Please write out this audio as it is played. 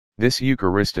This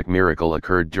Eucharistic miracle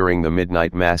occurred during the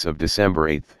midnight Mass of December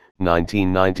 8,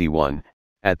 1991,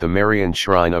 at the Marian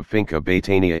Shrine of Finca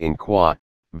Betania in Cuba,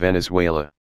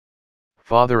 Venezuela.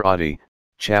 Father Adi,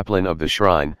 chaplain of the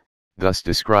shrine, thus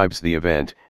describes the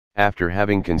event: "After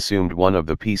having consumed one of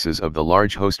the pieces of the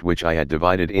large host which I had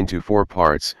divided into 4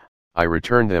 parts, I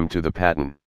returned them to the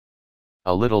paten.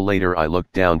 A little later I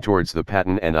looked down towards the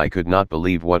paten and I could not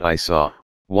believe what I saw.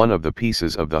 One of the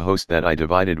pieces of the host that I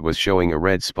divided was showing a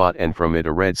red spot, and from it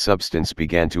a red substance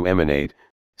began to emanate,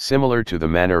 similar to the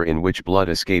manner in which blood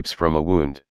escapes from a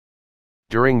wound.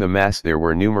 During the Mass there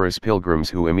were numerous pilgrims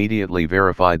who immediately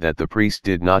verified that the priest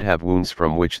did not have wounds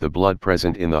from which the blood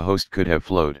present in the host could have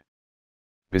flowed.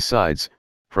 Besides,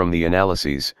 from the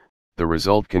analyses, the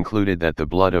result concluded that the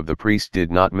blood of the priest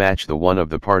did not match the one of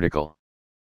the particle.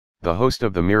 The host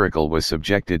of the miracle was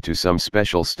subjected to some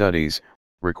special studies,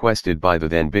 requested by the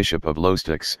then Bishop of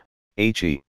Lostix,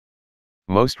 H.E.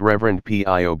 Most Reverend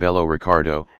Pio Bello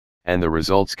Ricardo, and the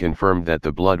results confirmed that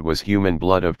the blood was human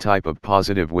blood of type of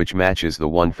positive, which matches the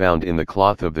one found in the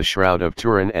cloth of the Shroud of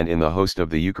Turin and in the host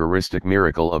of the Eucharistic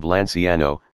miracle of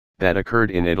Lanciano, that occurred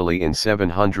in Italy in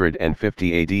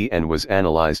 750 AD and was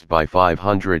analyzed by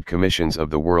 500 commissions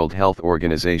of the World Health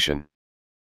Organization.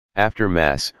 After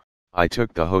Mass, I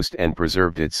took the host and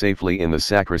preserved it safely in the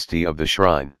sacristy of the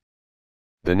shrine.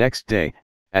 The next day,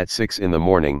 at 6 in the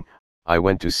morning, I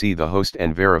went to see the host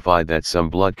and verified that some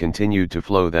blood continued to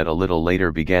flow that a little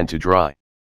later began to dry.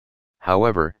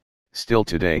 However, still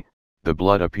today, the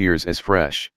blood appears as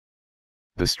fresh.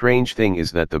 The strange thing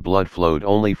is that the blood flowed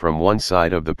only from one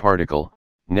side of the particle,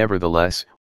 nevertheless,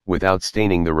 without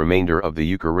staining the remainder of the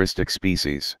Eucharistic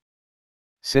species.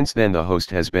 Since then the host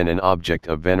has been an object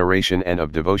of veneration and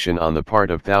of devotion on the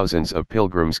part of thousands of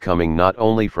pilgrims coming not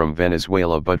only from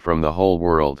Venezuela but from the whole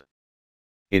world.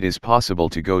 It is possible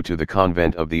to go to the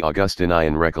convent of the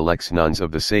Augustinian Recollects Nuns of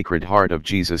the Sacred Heart of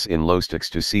Jesus in Lostix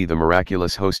to see the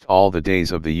miraculous host all the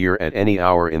days of the year at any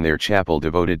hour in their chapel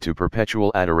devoted to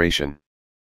perpetual adoration.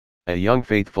 A young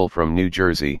faithful from New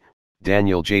Jersey,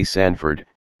 Daniel J. Sanford,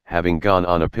 having gone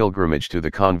on a pilgrimage to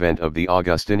the convent of the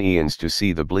Augustinians to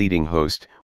see the bleeding host,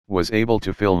 was able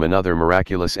to film another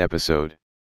miraculous episode.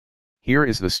 Here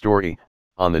is the story.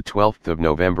 On the 12th of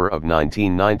November of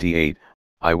 1998,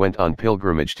 I went on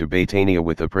pilgrimage to Betania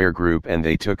with a prayer group, and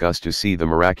they took us to see the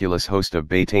miraculous host of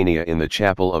Betania in the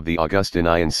chapel of the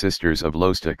Augustinian Sisters of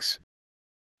Lostix.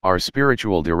 Our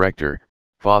spiritual director,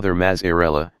 Father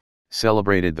Mazzarella,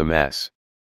 celebrated the Mass.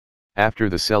 After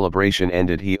the celebration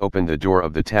ended, he opened the door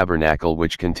of the tabernacle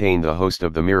which contained the host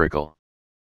of the miracle.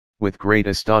 With great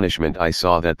astonishment I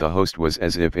saw that the host was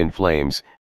as if in flames,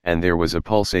 and there was a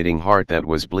pulsating heart that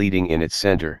was bleeding in its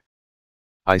center.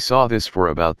 I saw this for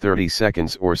about 30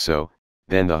 seconds or so,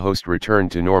 then the host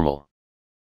returned to normal.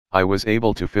 I was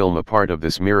able to film a part of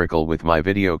this miracle with my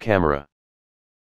video camera.